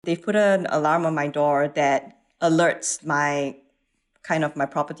They've put an alarm on my door that alerts my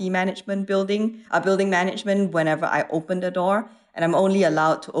property management building management whenever I open the door. And I'm only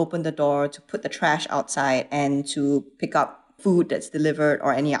allowed to open the door to put the trash outside and to pick up food that's delivered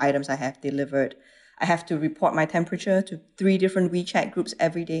or any items I have delivered. I have to report my temperature to 3 different WeChat groups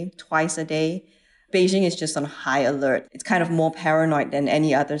every day, twice a day. Beijing is just on high alert. It's kind of more paranoid than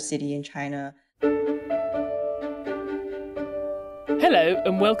any other city in China. Hello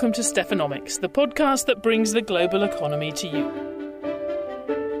and welcome to Stephanomics, the podcast that brings the global economy to you.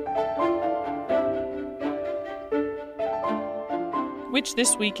 Which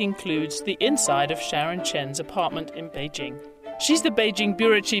this week includes the inside of Sharon Chen's apartment in Beijing. She's the Beijing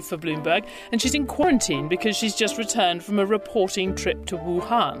bureau chief for Bloomberg, and she's in quarantine because she's just returned from a reporting trip to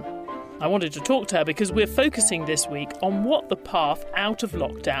Wuhan. I wanted to talk to her because we're focusing this week on what the path out of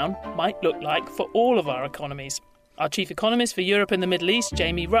lockdown might look like for all of our economies. Our chief economist for Europe and the Middle East,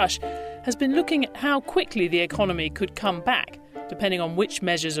 Jamie Rush, has been looking at how quickly the economy could come back, depending on which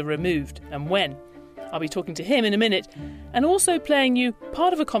measures are removed and when. I'll be talking to him in a minute, and also playing you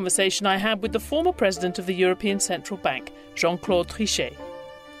part of a conversation I had with the former president of the European Central Bank, Jean-Claude Trichet.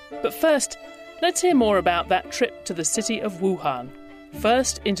 But first, let's hear more about that trip to the city of Wuhan.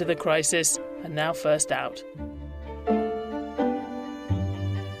 First into the crisis, and now first out.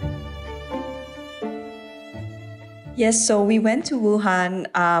 Yes, so we went to Wuhan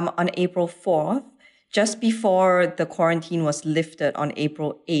on April 4th. Just before the quarantine was lifted on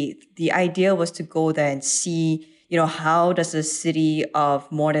April 8th, the idea was to go there and see, how does a city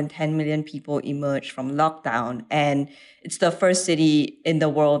of more than 10 million people emerge from lockdown? And it's the first city in the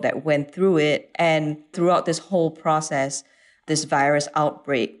world that went through it. And throughout this whole process, this virus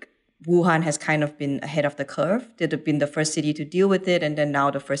outbreak, Wuhan has kind of been ahead of the curve. They've been the first city to deal with it, and then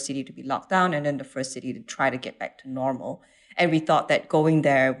now the first city to be locked down, and then the first city to try to get back to normal. And we thought that going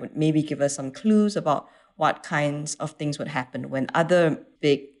there would maybe give us some clues about what kinds of things would happen when other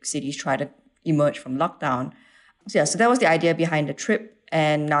big cities try to emerge from lockdown. So that was the idea behind the trip.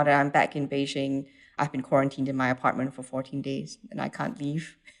 And now that I'm back in Beijing, I've been quarantined in my apartment for 14 days and I can't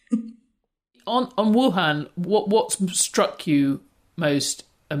leave. On Wuhan, what struck you most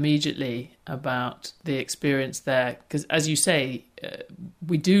immediately about the experience there? Because as you say,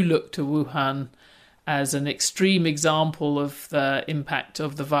 we do look to Wuhan as an extreme example of the impact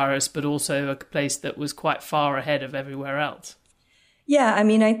of the virus, but also a place that was quite far ahead of everywhere else. Yeah,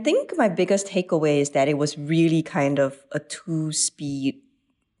 I think my biggest takeaway is that it was really kind of a two-speed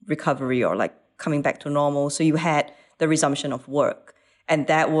recovery, or like coming back to normal. So you had the resumption of work, and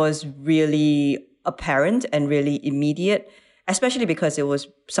that was really apparent and really immediate, especially because it was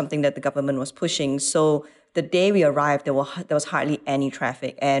something that the government was pushing. So the day we arrived, there was hardly any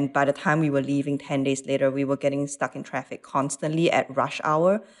traffic. And by the time we were leaving 10 days later, we were getting stuck in traffic constantly at rush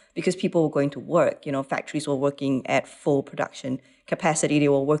hour because people were going to work. Factories were working at full production capacity. They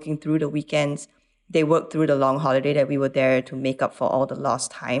were working through the weekends. They worked through the long holiday that we were there to make up for all the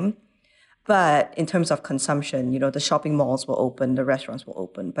lost time. But in terms of consumption, the shopping malls were open, the restaurants were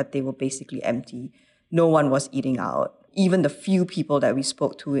open, but they were basically empty. No one was eating out. Even the few people that we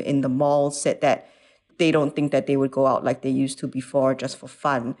spoke to in the mall said that they don't think that they would go out like they used to before just for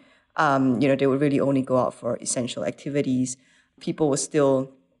fun. They would really only go out for essential activities. People were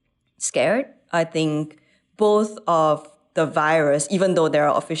still scared. I think both of the virus, even though there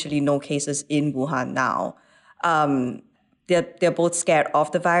are officially no cases in Wuhan now, they're both scared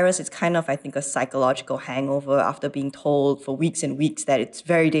of the virus. It's kind of, I think, a psychological hangover after being told for weeks and weeks that it's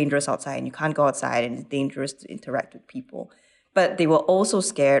very dangerous outside and you can't go outside and it's dangerous to interact with people. But they were also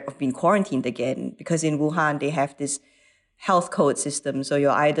scared of being quarantined again because in Wuhan, they have this health code system. So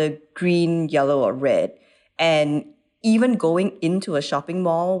you're either green, yellow, or red. And even going into a shopping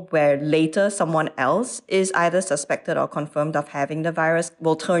mall where later someone else is either suspected or confirmed of having the virus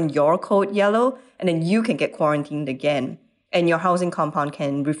will turn your code yellow, and then you can get quarantined again. And your housing compound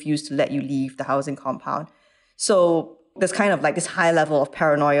can refuse to let you leave the housing compound. So there's kind of like this high level of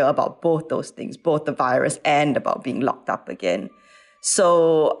paranoia about both those things, both the virus and about being locked up again.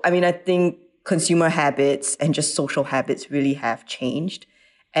 So, I think consumer habits and just social habits really have changed.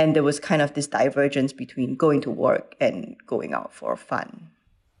 And there was kind of this divergence between going to work and going out for fun.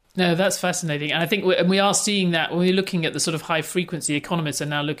 No, that's fascinating. And I think we are seeing that when we're looking at the sort of high frequency. Economists are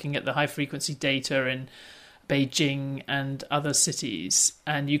now looking at the high frequency data in Beijing and other cities.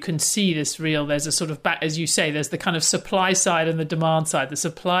 And you can see there's a sort of back, as you say, there's the kind of supply side and the demand side. The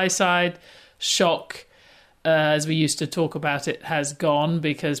supply side shock, as we used to talk about it, has gone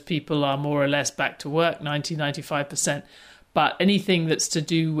because people are more or less back to work, 95%. But anything that's to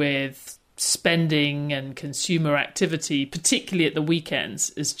do with spending and consumer activity, particularly at the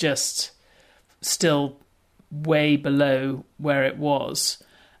weekends, is just still way below where it was.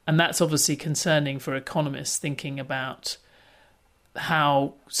 And that's obviously concerning for economists thinking about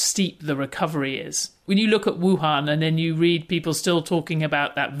how steep the recovery is. When you look at Wuhan and then you read people still talking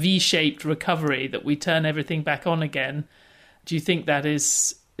about that V-shaped recovery, that we turn everything back on again, do you think that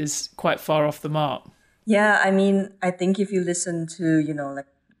is quite far off the mark? Yeah, I mean, I think if you listen to, like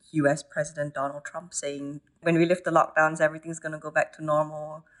US President Donald Trump saying, when we lift the lockdowns, everything's going to go back to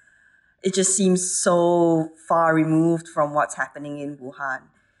normal, it just seems so far removed from what's happening in Wuhan.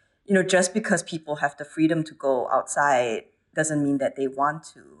 Just because people have the freedom to go outside doesn't mean that they want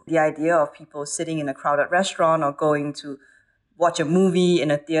to. The idea of people sitting in a crowded restaurant or going to watch a movie in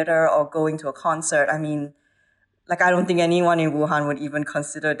a theater or going to a concert, I mean, I don't think anyone in Wuhan would even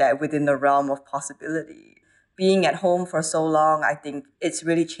consider that within the realm of possibility. Being at home for so long, I think it's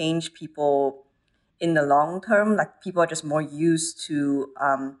really changed people in the long term. People are just more used to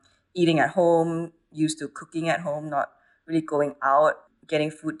eating at home, used to cooking at home, not really going out,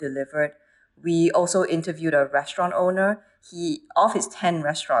 getting food delivered. We also interviewed a restaurant owner. Of his 10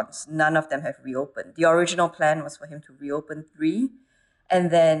 restaurants, none of them have reopened. The original plan was for him to reopen 3.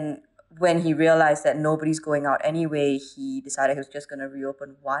 And then when he realized that nobody's going out anyway, he decided he was just going to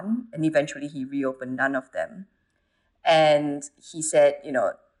reopen 1. And eventually he reopened none of them. And he said,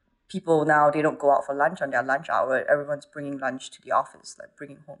 people now, they don't go out for lunch on their lunch hour. Everyone's bringing lunch to the office,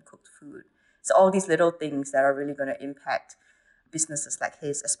 bringing home cooked food. So all these little things that are really going to impact businesses like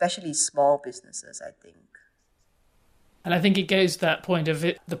his, especially small businesses, I think. And I think it goes to that point of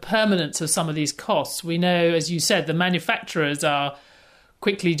the permanence of some of these costs. We know, as you said, the manufacturers are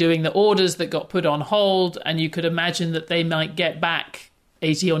quickly doing the orders that got put on hold, and you could imagine that they might get back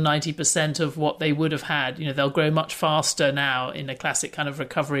 80 or 90% of what they would have had. They'll grow much faster now in a classic kind of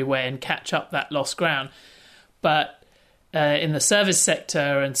recovery way and catch up that lost ground. But in the service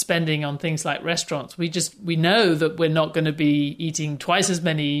sector and spending on things like restaurants, we know that we're not going to be eating twice as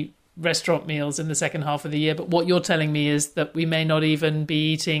many restaurant meals in the second half of the year. But what you're telling me is that we may not even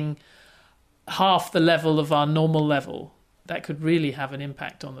be eating half the level of our normal level. That could really have an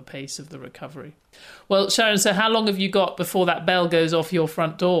impact on the pace of the recovery. Well, Sharon, so how long have you got before that bell goes off your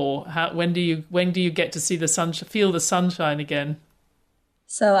front door? When do you get to see feel the sunshine again?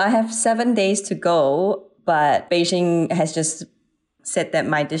 So I have 7 days to go, but Beijing has just said that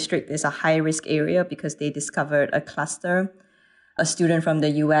my district is a high-risk area because they discovered a cluster. A student from the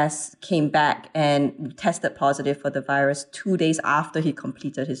US came back and tested positive for the virus 2 days after he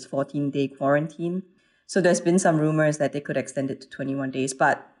completed his 14-day quarantine. So there's been some rumors that they could extend it to 21 days,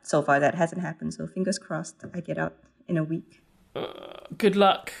 but so far that hasn't happened. So fingers crossed I get out in a week. Good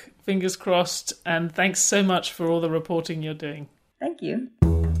luck, fingers crossed, and thanks so much for all the reporting you're doing. Thank you.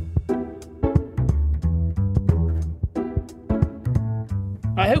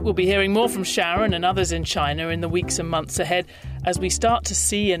 I hope we'll be hearing more from Sharon and others in China in the weeks and months ahead as we start to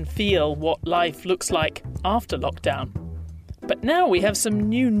see and feel what life looks like after lockdown. But now we have some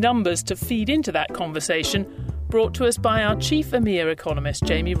new numbers to feed into that conversation, brought to us by our chief EMEA economist,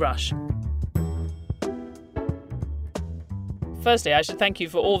 Jamie Rush. Firstly, I should thank you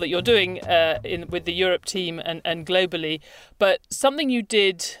for all that you're doing with the Europe team and globally. But something you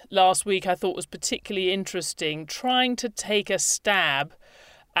did last week I thought was particularly interesting, trying to take a stab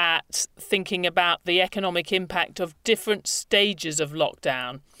at thinking about the economic impact of different stages of lockdown.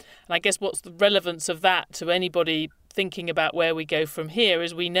 And I guess what's the relevance of that to anybody thinking about where we go from here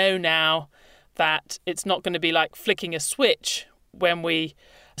is we know now that it's not going to be like flicking a switch when we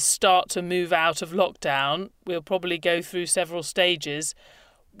start to move out of lockdown. We'll probably go through several stages.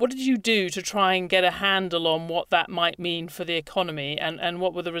 What did you do to try and get a handle on what that might mean for the economy, and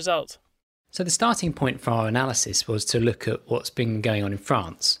what were the results? So the starting point for our analysis was to look at what's been going on in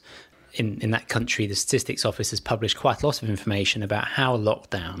France. In that country, the Statistics Office has published quite a lot of information about how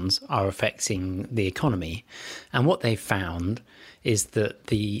lockdowns are affecting the economy. And what they've found is that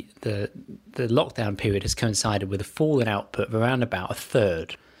the lockdown period has coincided with a fall in output of around about a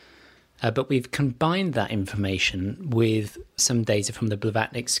third. But we've combined that information with some data from the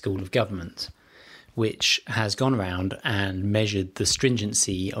Blavatnik School of Government, which has gone around and measured the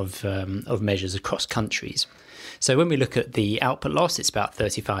stringency of measures across countries. So when we look at the output loss, it's about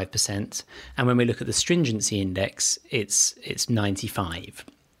 35%. And when we look at the stringency index, it's 95.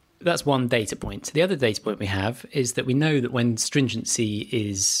 That's one data point. The other data point we have is that we know that when stringency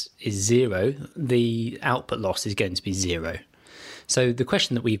is 0, the output loss is going to be 0. So the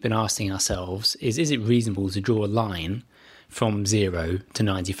question that we've been asking ourselves is it reasonable to draw a line from 0 to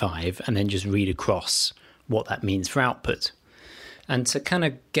 95 and then just read across what that means for output? And to kind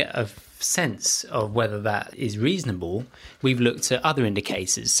of get a sense of whether that is reasonable, we've looked at other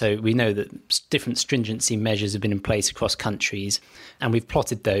indicators. So we know that different stringency measures have been in place across countries, and we've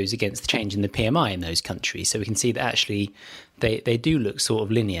plotted those against the change in the PMI in those countries. So we can see that actually they do look sort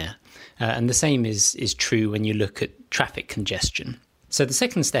of linear. And the same is true when you look at traffic congestion. So the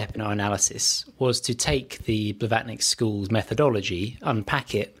second step in our analysis was to take the Blavatnik School's methodology,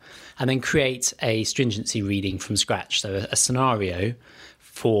 unpack it, and then create a stringency reading from scratch. So a scenario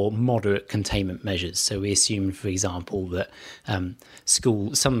for moderate containment measures. So we assumed, for example, that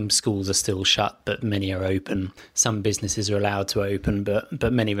some schools are still shut, but many are open. Some businesses are allowed to open,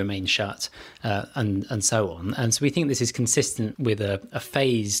 but many remain shut, and so on. And so we think this is consistent with a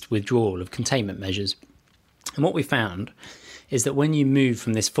phased withdrawal of containment measures. And what we found is that when you move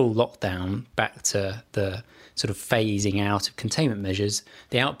from this full lockdown back to the sort of phasing out of containment measures,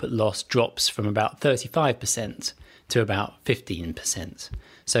 the output loss drops from about 35% to about 15%.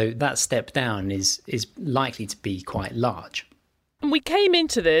 So that step down is likely to be quite large. And we came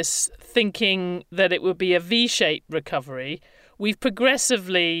into this thinking that it would be a V-shaped recovery. We've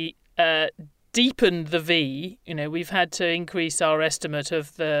progressively deepened the V. We've had to increase our estimate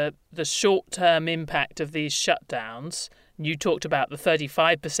of the short-term impact of these shutdowns. You talked about the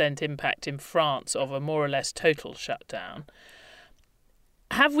 35% impact in France of a more or less total shutdown.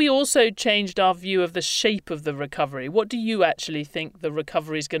 Have we also changed our view of the shape of the recovery? What do you actually think the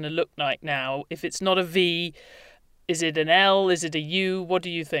recovery is going to look like now? If it's not a V, is it an L? Is it a U? What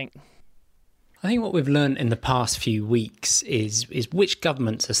do you think? I think what we've learned in the past few weeks is which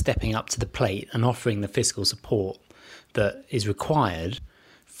governments are stepping up to the plate and offering the fiscal support that is required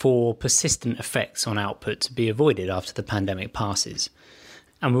for persistent effects on output to be avoided after the pandemic passes.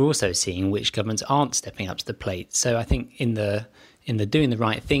 And we're also seeing which governments aren't stepping up to the plate. So I think in the doing the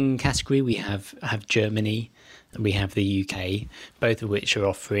right thing category, we have Germany and we have the UK, both of which are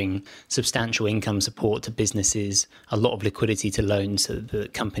offering substantial income support to businesses, a lot of liquidity to loans so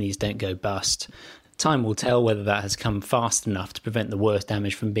that companies don't go bust. Time will tell whether that has come fast enough to prevent the worst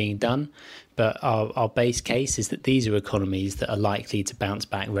damage from being done. But our base case is that these are economies that are likely to bounce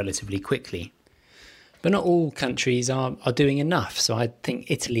back relatively quickly. But not all countries are doing enough. So I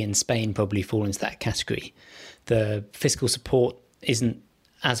think Italy and Spain probably fall into that category. The fiscal support isn't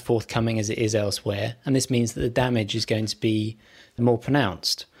as forthcoming as it is elsewhere. And this means that the damage is going to be more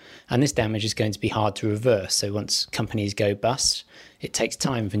pronounced. And this damage is going to be hard to reverse. So once companies go bust, it takes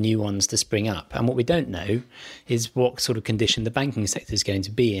time for new ones to spring up. And what we don't know is what sort of condition the banking sector is going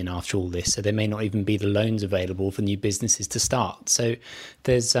to be in after all this. So there may not even be the loans available for new businesses to start. So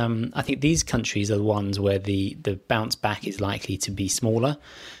there's, I think these countries are the ones where the bounce back is likely to be smaller.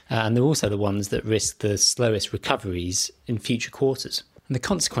 And they're also the ones that risk the slowest recoveries in future quarters. And the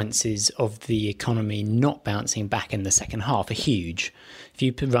consequences of the economy not bouncing back in the second half are huge. If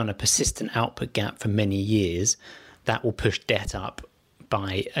you run a persistent output gap for many years, that will push debt up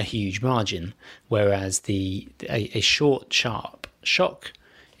by a huge margin, whereas a short, sharp shock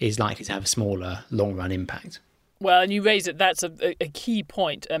is likely to have a smaller, long-run impact. Well, and you raise it, that's a key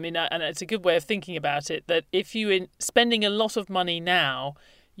point. I mean, and it's a good way of thinking about it, that if you're spending a lot of money now,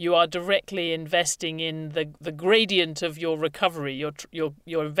 you are directly investing in the gradient of your recovery.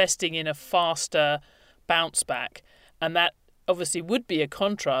 You're investing in a faster bounce back. And that obviously would be a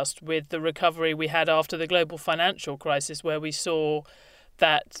contrast with the recovery we had after the global financial crisis, where we saw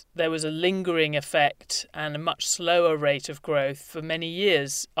that there was a lingering effect and a much slower rate of growth for many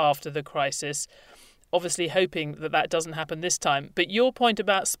years after the crisis, obviously hoping that doesn't happen this time. But your point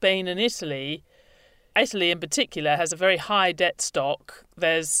about Spain and Italy in particular has a very high debt stock.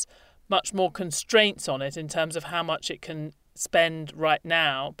 There's much more constraints on it in terms of how much it can spend right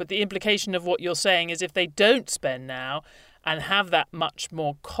now. But the implication of what you're saying is if they don't spend now and have that much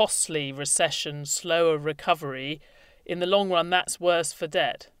more costly recession, slower recovery, in the long run, that's worse for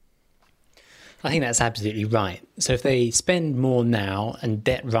debt. I think that's absolutely right. So if they spend more now and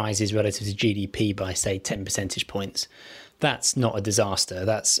debt rises relative to GDP by, say, 10 percentage points, that's not a disaster.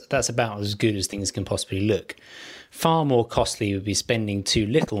 That's about as good as things can possibly look. Far more costly would be spending too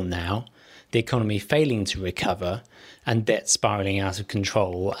little now, the economy failing to recover, and debt spiralling out of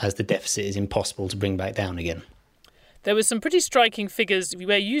control as the deficit is impossible to bring back down again. There were some pretty striking figures.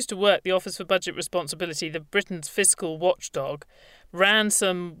 Where you used to work, the Office for Budget Responsibility, the Britain's fiscal watchdog, ran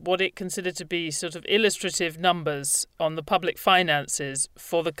some what it considered to be sort of illustrative numbers on the public finances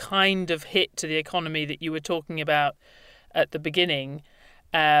for the kind of hit to the economy that you were talking about at the beginning,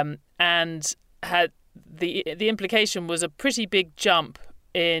 and had the implication was a pretty big jump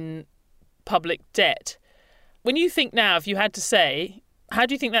in public debt. When you think now, if you had to say, How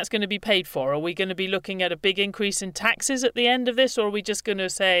do you think that's going to be paid for? Are we going to be looking at a big increase in taxes at the end of this, or are we just going to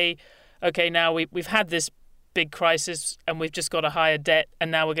say, OK, now we've had this big crisis and we've just got a higher debt and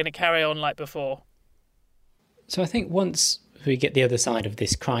now we're going to carry on like before? So I think once we get the other side of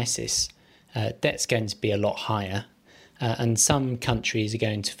this crisis, debt's going to be a lot higher, and some countries are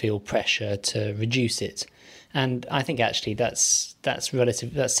going to feel pressure to reduce it. And I think actually that's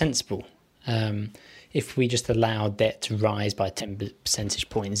sensible. If we just allow debt to rise by 10 percentage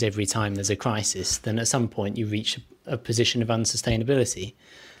points every time there's a crisis, then at some point you reach a position of unsustainability,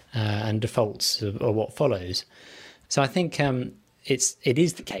 and defaults are what follows. So I think it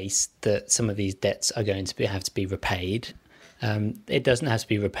is the case that some of these debts are going to have to be repaid. It doesn't have to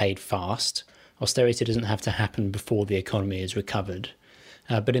be repaid fast. Austerity doesn't have to happen before the economy is recovered.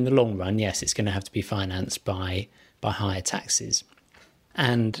 But in the long run, yes, it's going to have to be financed by higher taxes.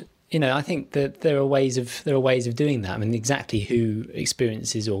 And I think that there are ways of doing that. I mean, exactly who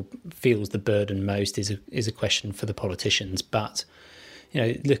experiences or feels the burden most is a question for the politicians. But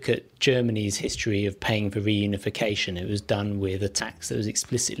look at Germany's history of paying for reunification. It was done with a tax that was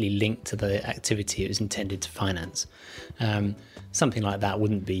explicitly linked to the activity it was intended to finance. Something like that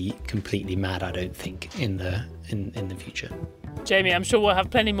wouldn't be completely mad, I don't think, in the future. Jamie, I'm sure we'll have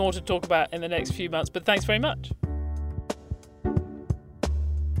plenty more to talk about in the next few months, but thanks very much.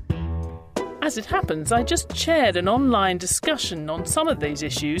 As it happens, I just chaired an online discussion on some of these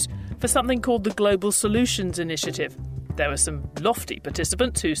issues for something called the Global Solutions Initiative. There were some lofty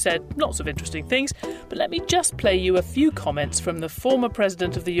participants who said lots of interesting things, but let me just play you a few comments from the former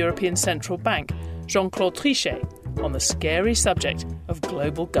president of the European Central Bank, Jean-Claude Trichet, on the scary subject of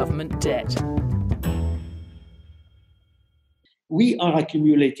global government debt. We are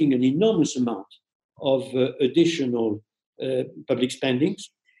accumulating an enormous amount of additional public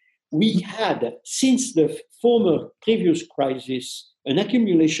spendings. We had, since the previous crisis, an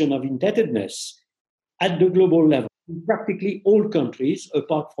accumulation of indebtedness at the global level. In practically all countries,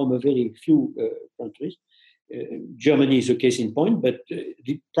 apart from a very few countries. Germany is a case in point, but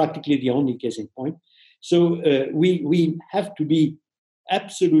practically the only case in point. So we have to be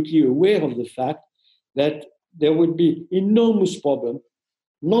absolutely aware of the fact that there would be enormous problem,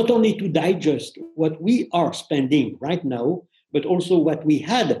 not only to digest what we are spending right now, but also what we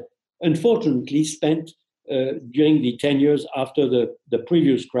had, unfortunately, spent during the 10 years after the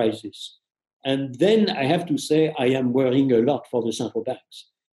previous crisis. And then I have to say I am worrying a lot for the central banks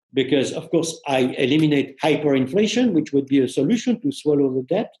because, of course, I eliminate hyperinflation, which would be a solution to swallow the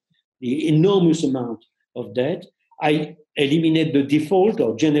debt, the enormous amount of debt. I eliminate the default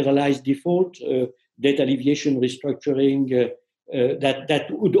or generalized default, debt alleviation, restructuring.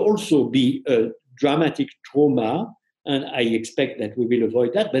 That would also be a dramatic trauma, and I expect that we will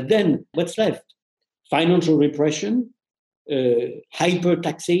avoid that. But then what's left? Financial repression,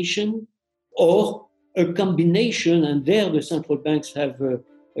 hyper-taxation, or a combination, and there the central banks have a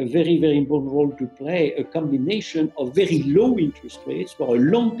very, very important role to play, a combination of very low interest rates for a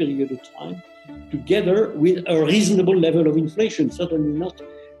long period of time, together with a reasonable level of inflation, certainly not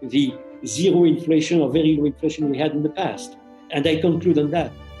the zero inflation or very low inflation we had in the past. And I conclude on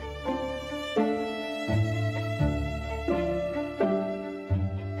that.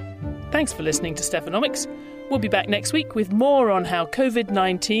 Thanks for listening to Stephanomics. We'll be back next week with more on how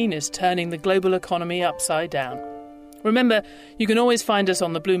COVID-19 is turning the global economy upside down. Remember, you can always find us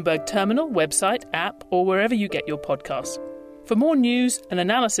on the Bloomberg Terminal, website, app, or wherever you get your podcasts. For more news and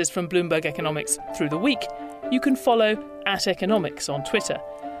analysis from Bloomberg Economics through the week, you can follow @Economics on Twitter.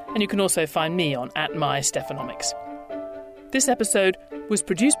 And you can also find me on @MyStephanomics. This episode was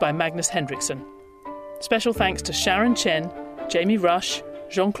produced by Magnus Hendrickson. Special thanks to Sharon Chen, Jamie Rush,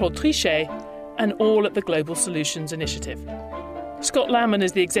 Jean-Claude Trichet, and all at the Global Solutions Initiative. Scott Lamman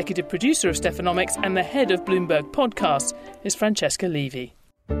is the executive producer of Stephanomics, and the head of Bloomberg Podcasts is Francesca Levy.